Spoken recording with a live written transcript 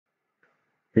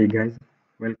Hey guys,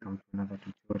 welcome to another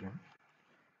tutorial.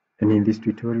 And in this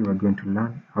tutorial we're going to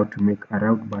learn how to make a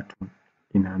route button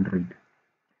in Android.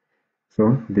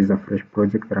 So this is a fresh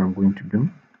project that I'm going to do.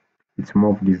 It's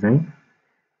more of design,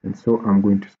 and so I'm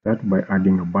going to start by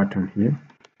adding a button here.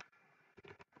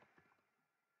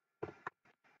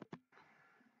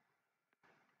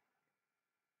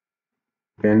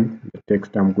 Then the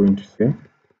text I'm going to say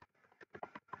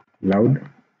loud.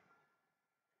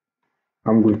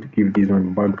 I'm going to give this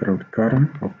one background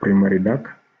color of primary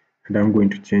dark, and I'm going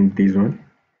to change this one.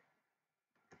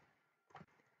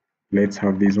 Let's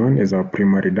have this one as our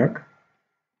primary dark,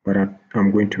 but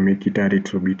I'm going to make it a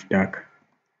little bit dark.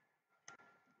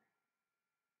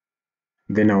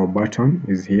 Then our button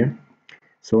is here.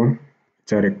 So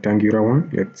it's a rectangular one.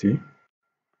 Let's see.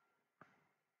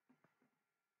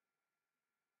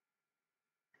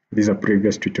 This is a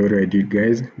previous tutorial I did,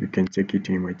 guys. You can check it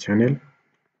in my channel.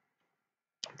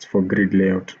 It's for grid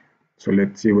layout. So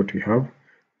let's see what we have.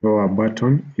 So our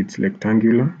button, it's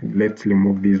rectangular. Let's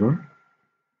remove this one.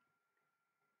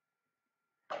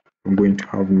 I'm going to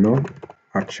have no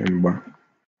action bar.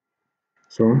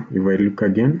 So if I look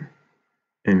again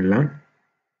and learn,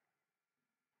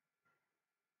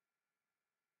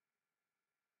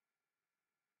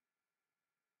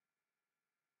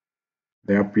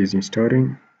 the app is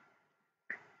installing.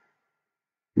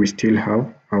 We still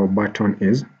have our button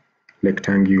is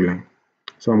rectangular.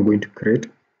 So I'm going to create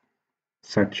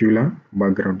circular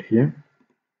background here.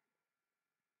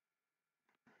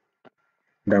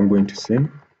 And I'm going to say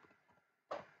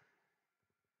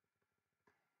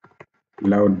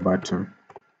loud button.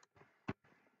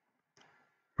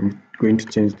 I'm going to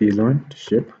change this one to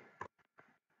shape.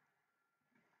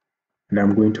 And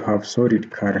I'm going to have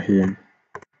solid color here.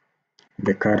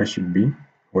 The color should be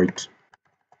white.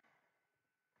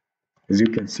 As you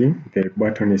can see, the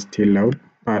button is still loud,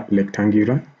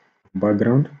 rectangular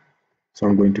background. So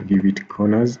I'm going to give it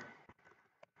corners.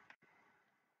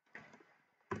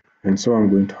 And so I'm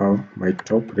going to have my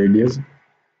top radius.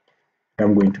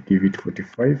 I'm going to give it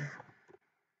 45.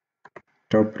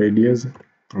 Top radius,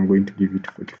 I'm going to give it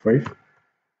 45.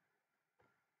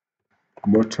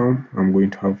 Bottom, I'm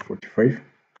going to have 45.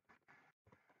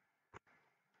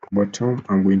 Bottom,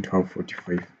 I'm going to have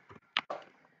 45.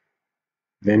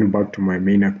 Then back to my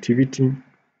main activity.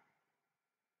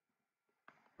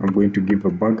 I'm going to give a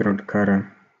background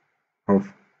color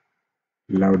of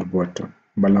loud button.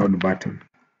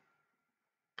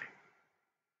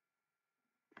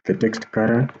 The text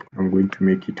color, I'm going to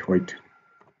make it white.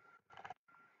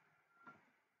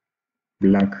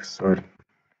 Black, sorry.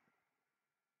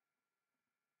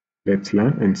 Let's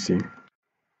learn and see.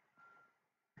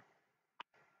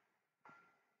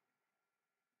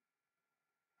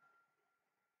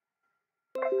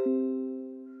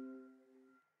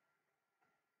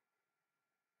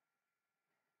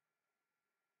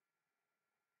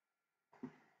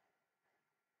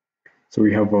 So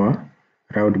we have our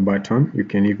route button. You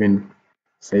can even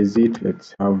size it.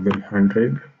 Let's have the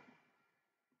 100.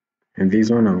 And this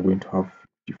one I'm going to have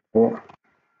 54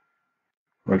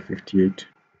 or 58.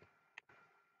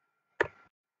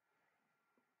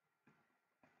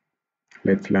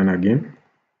 Let's learn again.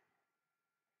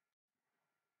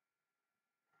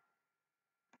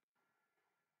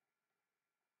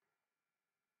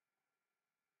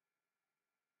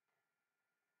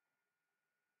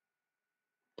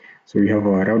 So we have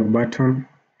our route button.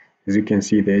 As you can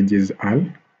see, the edges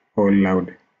are all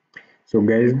loud. So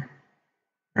guys,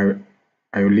 I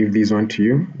will leave this one to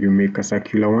you. You make a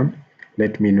circular one.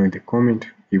 Let me know in the comment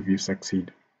if you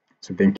succeed. So thank you.